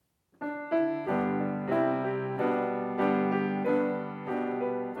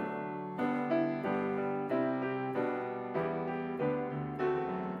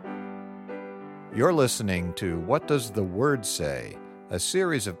You're listening to What Does the Word Say?, a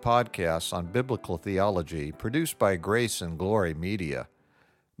series of podcasts on biblical theology produced by Grace and Glory Media.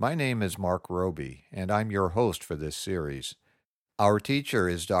 My name is Mark Roby, and I'm your host for this series. Our teacher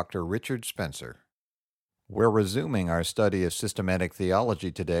is Dr. Richard Spencer. We're resuming our study of systematic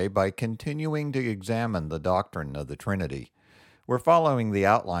theology today by continuing to examine the doctrine of the Trinity. We're following the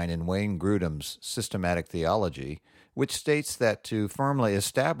outline in Wayne Grudem's Systematic Theology, which states that to firmly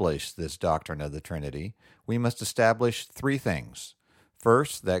establish this doctrine of the Trinity, we must establish three things.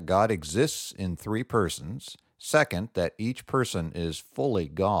 First, that God exists in three persons. Second, that each person is fully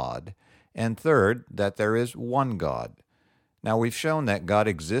God. And third, that there is one God. Now, we've shown that God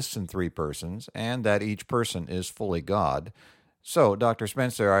exists in three persons and that each person is fully God. So, Dr.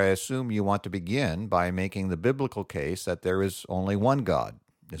 Spencer, I assume you want to begin by making the biblical case that there is only one God.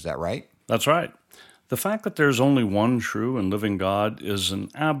 Is that right? That's right. The fact that there's only one true and living God is an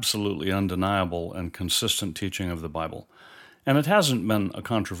absolutely undeniable and consistent teaching of the Bible. And it hasn't been a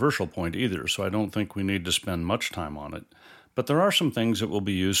controversial point either, so I don't think we need to spend much time on it. But there are some things that will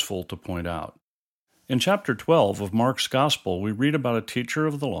be useful to point out. In chapter 12 of Mark's Gospel, we read about a teacher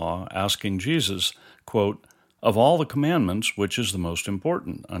of the law asking Jesus, quote, "Of all the commandments, which is the most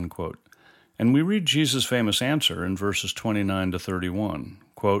important?" unquote. And we read Jesus' famous answer in verses 29 to 31,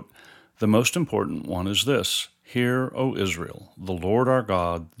 quote, "The most important one is this, Hear, O Israel, the Lord our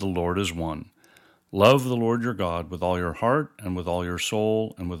God, the Lord is one. Love the Lord your God with all your heart and with all your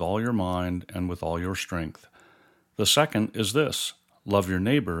soul and with all your mind and with all your strength. The second is this, love your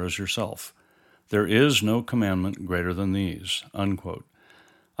neighbor as yourself. There is no commandment greater than these," unquote.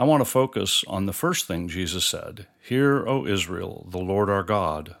 I want to focus on the first thing Jesus said, Hear, O Israel, the Lord our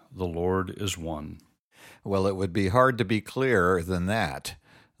God, the Lord is one. Well, it would be hard to be clearer than that.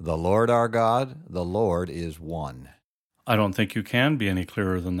 The Lord our God, the Lord is one. I don't think you can be any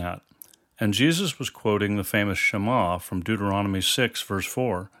clearer than that. And Jesus was quoting the famous Shema from Deuteronomy 6, verse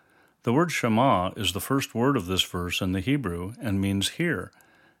 4. The word Shema is the first word of this verse in the Hebrew and means hear.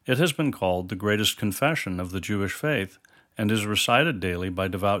 It has been called the greatest confession of the Jewish faith and is recited daily by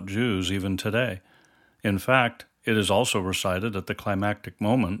devout Jews even today. In fact, it is also recited at the climactic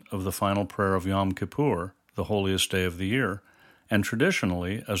moment of the final prayer of Yom Kippur, the holiest day of the year, and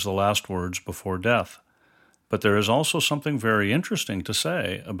traditionally as the last words before death. But there is also something very interesting to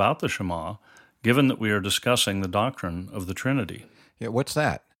say about the Shema, given that we are discussing the doctrine of the Trinity. Yeah, what's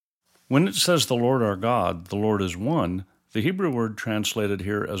that? When it says the Lord our God, the Lord is one, the Hebrew word translated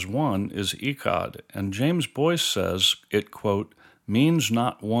here as one is echad, and James Boyce says it, quote, means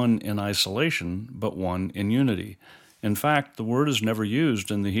not one in isolation, but one in unity. In fact, the word is never used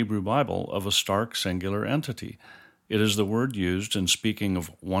in the Hebrew Bible of a stark singular entity. It is the word used in speaking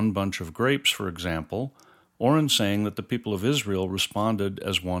of one bunch of grapes, for example, or in saying that the people of Israel responded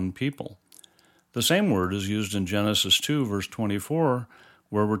as one people. The same word is used in Genesis 2, verse 24,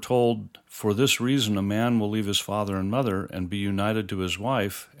 where we're told, For this reason a man will leave his father and mother and be united to his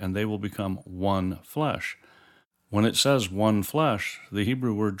wife, and they will become one flesh. When it says one flesh, the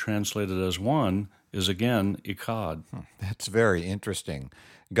Hebrew word translated as one is again echad. That's very interesting.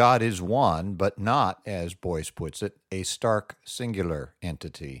 God is one, but not, as Boyce puts it, a stark singular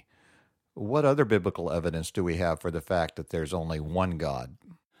entity. What other biblical evidence do we have for the fact that there's only one God?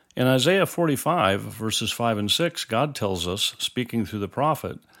 In Isaiah 45, verses 5 and 6, God tells us, speaking through the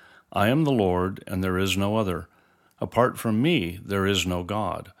prophet, I am the Lord, and there is no other. Apart from me, there is no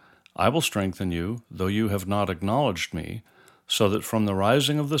God. I will strengthen you, though you have not acknowledged me, so that from the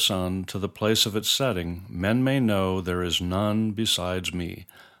rising of the sun to the place of its setting, men may know there is none besides me.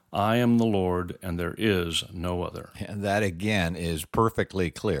 I am the Lord, and there is no other. And that, again, is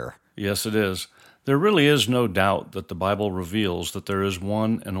perfectly clear. Yes, it is. There really is no doubt that the Bible reveals that there is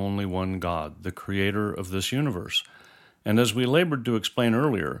one and only one God, the creator of this universe. And as we labored to explain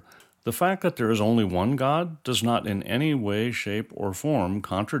earlier, the fact that there is only one God does not in any way, shape, or form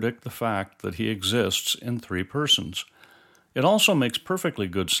contradict the fact that he exists in three persons. It also makes perfectly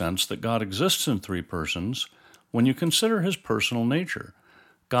good sense that God exists in three persons when you consider his personal nature.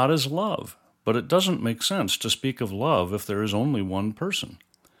 God is love, but it doesn't make sense to speak of love if there is only one person.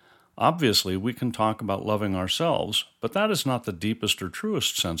 Obviously, we can talk about loving ourselves, but that is not the deepest or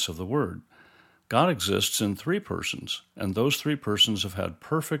truest sense of the word. God exists in three persons, and those three persons have had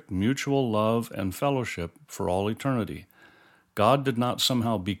perfect mutual love and fellowship for all eternity. God did not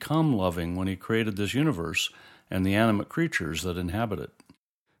somehow become loving when he created this universe and the animate creatures that inhabit it.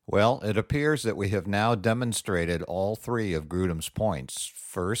 Well, it appears that we have now demonstrated all three of Grudem's points.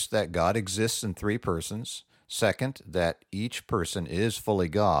 First, that God exists in three persons. Second, that each person is fully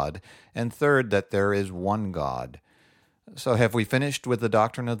God. And third, that there is one God. So have we finished with the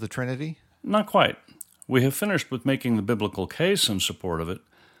doctrine of the Trinity? Not quite. We have finished with making the biblical case in support of it,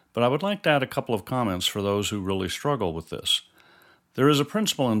 but I would like to add a couple of comments for those who really struggle with this. There is a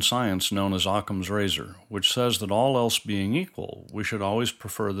principle in science known as Occam's razor, which says that all else being equal, we should always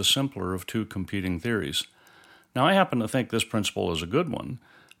prefer the simpler of two competing theories. Now, I happen to think this principle is a good one,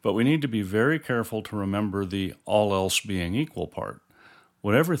 but we need to be very careful to remember the all else being equal part.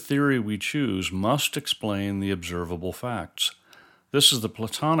 Whatever theory we choose must explain the observable facts. This is the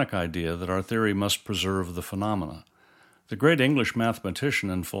Platonic idea that our theory must preserve the phenomena. The great English mathematician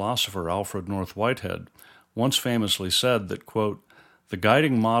and philosopher Alfred North Whitehead once famously said that, quote, "The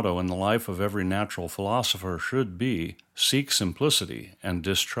guiding motto in the life of every natural philosopher should be, seek simplicity and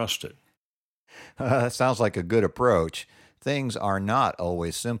distrust it." That sounds like a good approach. Things are not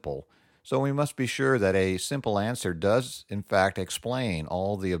always simple, so we must be sure that a simple answer does, in fact, explain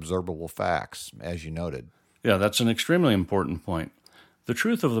all the observable facts, as you noted. Yeah, that's an extremely important point. The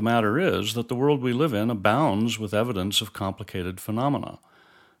truth of the matter is that the world we live in abounds with evidence of complicated phenomena.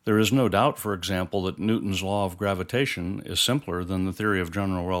 There is no doubt, for example, that Newton's law of gravitation is simpler than the theory of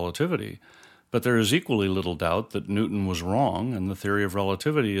general relativity, but there is equally little doubt that Newton was wrong and the theory of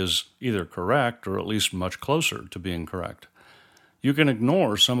relativity is either correct or at least much closer to being correct. You can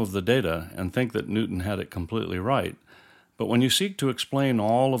ignore some of the data and think that Newton had it completely right, but when you seek to explain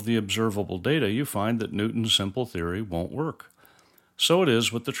all of the observable data, you find that Newton's simple theory won't work. So it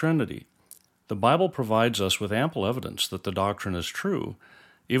is with the Trinity. The Bible provides us with ample evidence that the doctrine is true,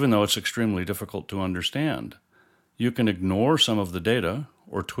 even though it's extremely difficult to understand. You can ignore some of the data,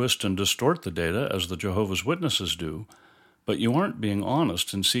 or twist and distort the data as the Jehovah's Witnesses do, but you aren't being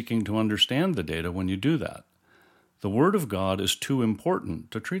honest in seeking to understand the data when you do that. The Word of God is too important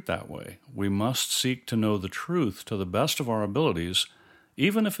to treat that way. We must seek to know the truth to the best of our abilities,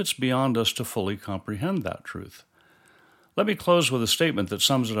 even if it's beyond us to fully comprehend that truth. Let me close with a statement that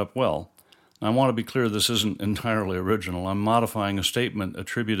sums it up well. I want to be clear this isn't entirely original. I'm modifying a statement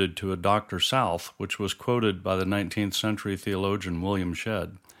attributed to a Dr. South, which was quoted by the 19th century theologian William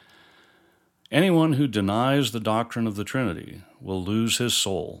Shedd. "Anyone who denies the doctrine of the Trinity will lose his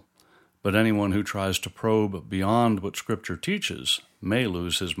soul, but anyone who tries to probe beyond what Scripture teaches may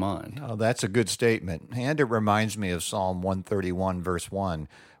lose his mind." Oh, that's a good statement, and it reminds me of Psalm 131, verse 1,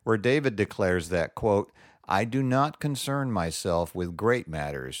 where David declares that, quote, "I do not concern myself with great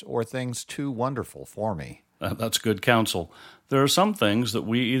matters or things too wonderful for me." That's good counsel. There are some things that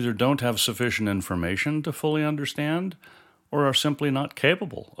we either don't have sufficient information to fully understand or are simply not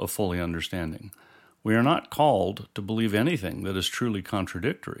capable of fully understanding. We are not called to believe anything that is truly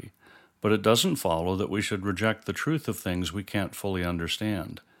contradictory, but it doesn't follow that we should reject the truth of things we can't fully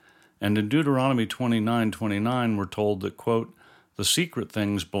understand. And in Deuteronomy 29:29, we're told that, quote, "The secret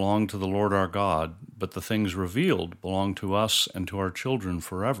things belong to the Lord our God, but the things revealed belong to us and to our children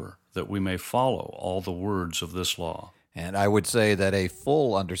forever, that we may follow all the words of this law." And I would say that a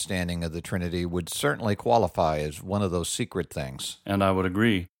full understanding of the Trinity would certainly qualify as one of those secret things. And I would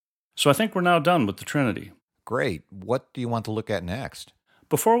agree. So I think we're now done with the Trinity. Great. What do you want to look at next?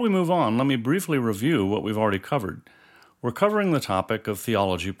 Before we move on, let me briefly review what we've already covered. We're covering the topic of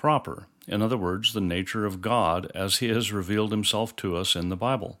theology proper, in other words, the nature of God as He has revealed Himself to us in the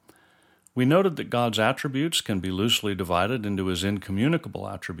Bible. We noted that God's attributes can be loosely divided into His incommunicable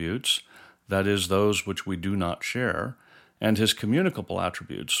attributes, that is, those which we do not share, and His communicable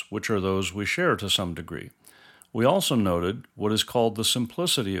attributes, which are those we share to some degree. We also noted what is called the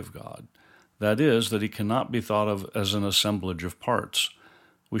simplicity of God, that is, that He cannot be thought of as an assemblage of parts.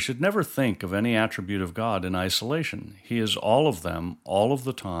 We should never think of any attribute of God in isolation. He is all of them, all of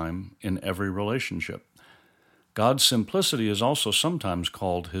the time, in every relationship. God's simplicity is also sometimes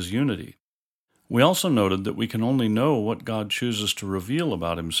called His unity. We also noted that we can only know what God chooses to reveal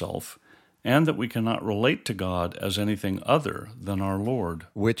about Himself, and that we cannot relate to God as anything other than our Lord.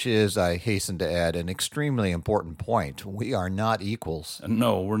 Which is, I hasten to add, an extremely important point. We are not equals. And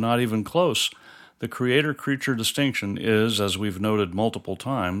no, we're not even close. The creator-creature distinction is, as we've noted multiple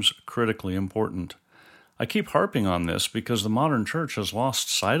times, critically important. I keep harping on this because the modern church has lost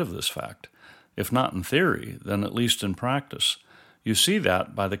sight of this fact. If not in theory, then at least in practice. You see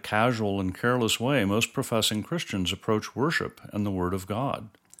that by the casual and careless way most professing Christians approach worship and the Word of God.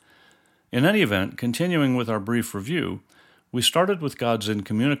 In any event, continuing with our brief review, we started with God's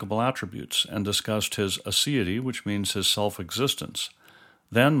incommunicable attributes and discussed His aseity, which means His self-existence.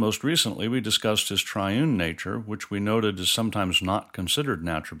 Then, most recently, we discussed His triune nature, which we noted is sometimes not considered an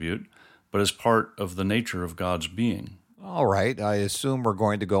attribute, but is part of the nature of God's being. All right, I assume we're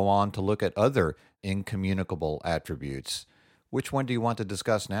going to go on to look at other incommunicable attributes. Which one do you want to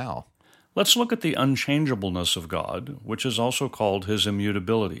discuss now? Let's look at the unchangeableness of God, which is also called His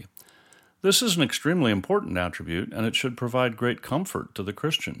immutability. This is an extremely important attribute, and it should provide great comfort to the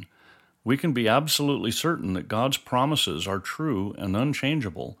Christian. We can be absolutely certain that God's promises are true and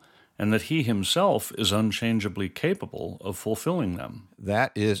unchangeable, and that He Himself is unchangeably capable of fulfilling them.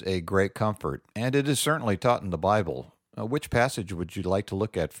 That is a great comfort, and it is certainly taught in the Bible. Which passage would you like to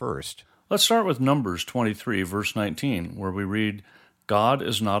look at first? Let's start with Numbers 23, verse 19, where we read, God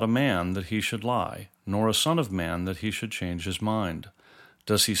is not a man that He should lie, nor a son of man that He should change His mind.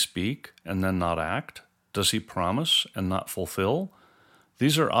 Does He speak and then not act? Does He promise and not fulfill?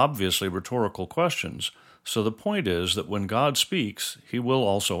 These are obviously rhetorical questions, so the point is that when God speaks, He will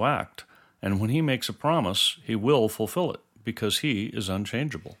also act, and when He makes a promise, He will fulfill it, because He is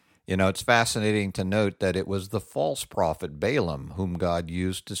unchangeable. You know, it's fascinating to note that it was the false prophet Balaam whom God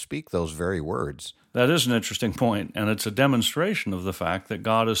used to speak those very words. That is an interesting point, and it's a demonstration of the fact that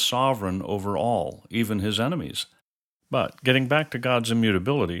God is sovereign over all, even His enemies. But getting back to God's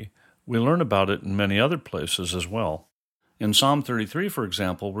immutability, we learn about it in many other places as well. In Psalm 33, for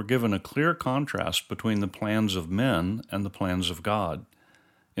example, we're given a clear contrast between the plans of men and the plans of God.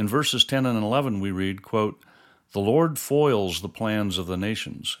 In verses 10 and 11 we read, quote, The Lord foils the plans of the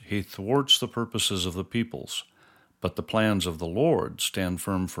nations. He thwarts the purposes of the peoples. But the plans of the Lord stand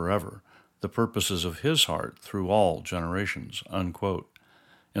firm forever, the purposes of His heart through all generations, unquote.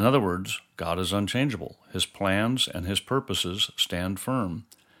 In other words, God is unchangeable. His plans and His purposes stand firm.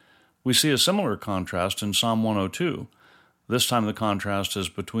 We see a similar contrast in Psalm 102. This time the contrast is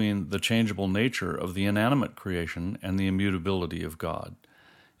between the changeable nature of the inanimate creation and the immutability of God.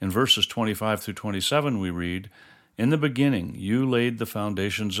 In verses 25 through 27 we read, In the beginning you laid the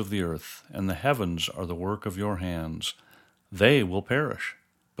foundations of the earth, and the heavens are the work of your hands. They will perish,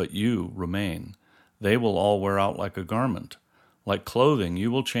 but you remain. They will all wear out like a garment. Like clothing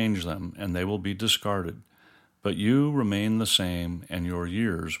you will change them, and they will be discarded. But you remain the same, and your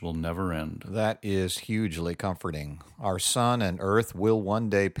years will never end. That is hugely comforting. Our sun and earth will one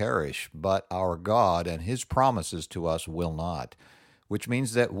day perish, but our God and His promises to us will not, which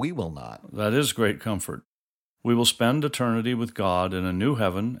means that we will not. That is great comfort. We will spend eternity with God in a new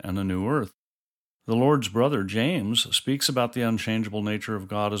heaven and a new earth. The Lord's brother, James, speaks about the unchangeable nature of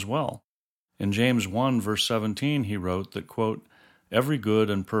God as well. In James 1, verse 17, he wrote that, quote, Every good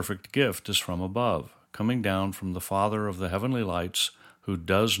and perfect gift is from above, coming down from the Father of the heavenly lights, who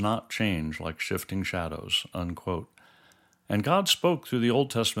does not change like shifting shadows, unquote. And God spoke through the Old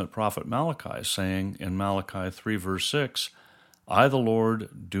Testament prophet Malachi, saying in Malachi 3, verse 6, I, the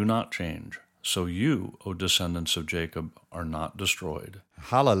Lord, do not change, so you, O descendants of Jacob, are not destroyed.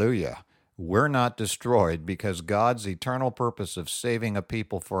 Hallelujah. We're not destroyed because God's eternal purpose of saving a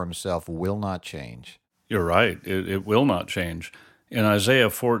people for Himself will not change. You're right. It will not change. In Isaiah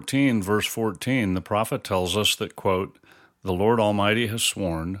 14, verse 14, the prophet tells us that, quote, The Lord Almighty has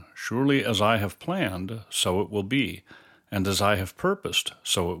sworn, Surely as I have planned, so it will be, and as I have purposed,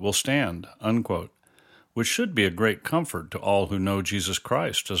 so it will stand, unquote, which should be a great comfort to all who know Jesus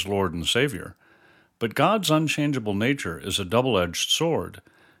Christ as Lord and Savior. But God's unchangeable nature is a double-edged sword.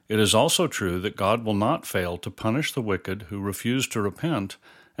 It is also true that God will not fail to punish the wicked who refuse to repent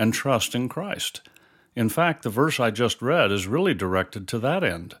and trust in Christ. In fact, the verse I just read is really directed to that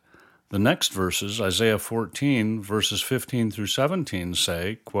end. The next verses, Isaiah 14, verses 15 through 17,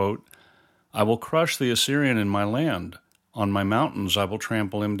 say, quote, I will crush the Assyrian in my land. On my mountains I will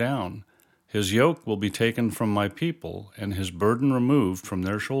trample him down. His yoke will be taken from my people, and his burden removed from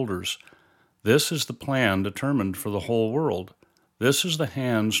their shoulders. This is the plan determined for the whole world. This is the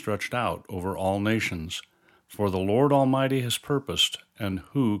hand stretched out over all nations. For the Lord Almighty has purposed, and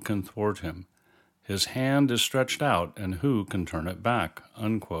who can thwart Him? His hand is stretched out, and who can turn it back?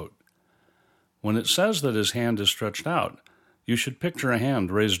 Unquote. When it says that His hand is stretched out, you should picture a hand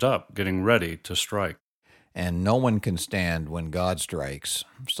raised up, getting ready to strike. And no one can stand when God strikes.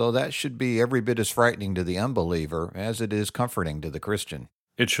 So that should be every bit as frightening to the unbeliever as it is comforting to the Christian.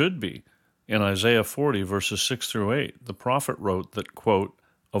 It should be. In Isaiah 40, verses 6 through 8, the prophet wrote that, quote,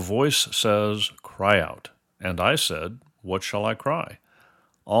 A voice says, Cry out. And I said, What shall I cry?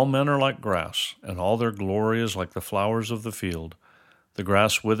 All men are like grass, and all their glory is like the flowers of the field. The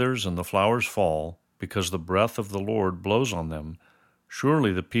grass withers and the flowers fall, because the breath of the Lord blows on them.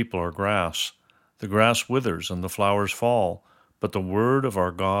 Surely the people are grass. The grass withers and the flowers fall, but the word of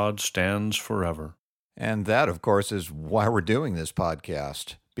our God stands forever. And that, of course, is why we're doing this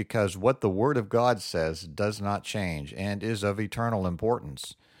podcast, because what the Word of God says does not change and is of eternal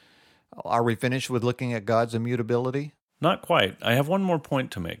importance. Are we finished with looking at God's immutability? Not quite. I have one more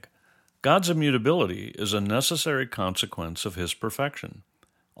point to make. God's immutability is a necessary consequence of His perfection.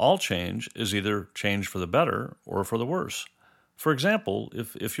 All change is either change for the better or for the worse. For example,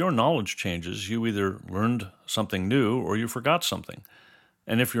 if your knowledge changes, you either learned something new or you forgot something.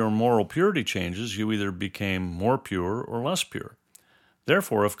 And if your moral purity changes, you either became more pure or less pure.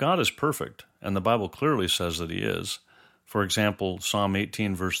 Therefore, if God is perfect, and the Bible clearly says that He is, for example, Psalm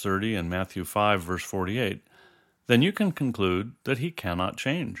 18 verse 30 and Matthew 5 verse 48, then you can conclude that He cannot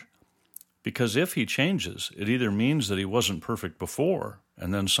change. Because if He changes, it either means that He wasn't perfect before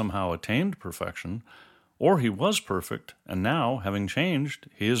and then somehow attained perfection, or He was perfect, and now, having changed,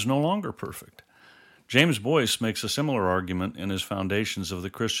 He is no longer perfect. James Boyce makes a similar argument in his Foundations of the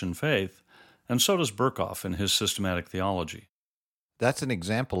Christian Faith, and so does Berkhoff in his Systematic Theology. That's an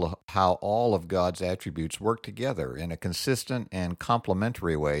example of how all of God's attributes work together in a consistent and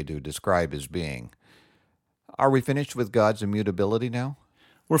complementary way to describe His being. Are we finished with God's immutability now?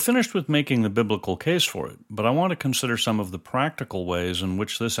 We're finished with making the biblical case for it, but I want to consider some of the practical ways in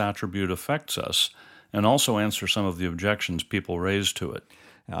which this attribute affects us, and also answer some of the objections people raise to it.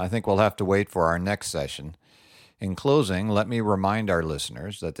 Now, I think we'll have to wait for our next session. In closing, let me remind our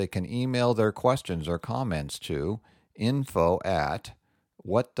listeners that they can email their questions or comments to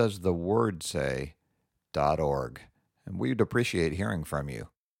info@whatdoesthewordsay.org, and we'd appreciate hearing from you.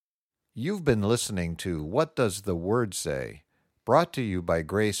 You've been listening to What Does the Word Say?, brought to you by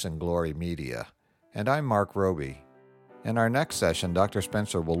Grace and Glory Media, and I'm Mark Roby. In our next session, Dr.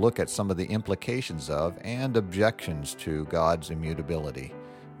 Spencer will look at some of the implications of and objections to God's immutability.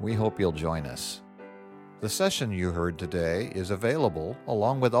 We hope you'll join us. The session you heard today is available,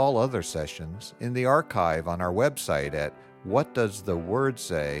 along with all other sessions, in the archive on our website at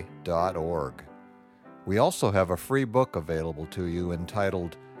whatdoesthewordsay.org. We also have a free book available to you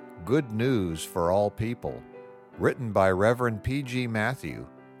entitled Good News for All People, written by Reverend P.G. Matthew,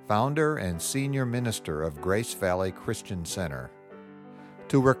 founder and senior minister of Grace Valley Christian Center.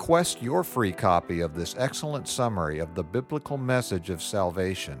 To request your free copy of this excellent summary of the biblical message of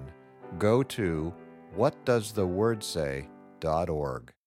salvation, go to whatdoesthewordsay.org.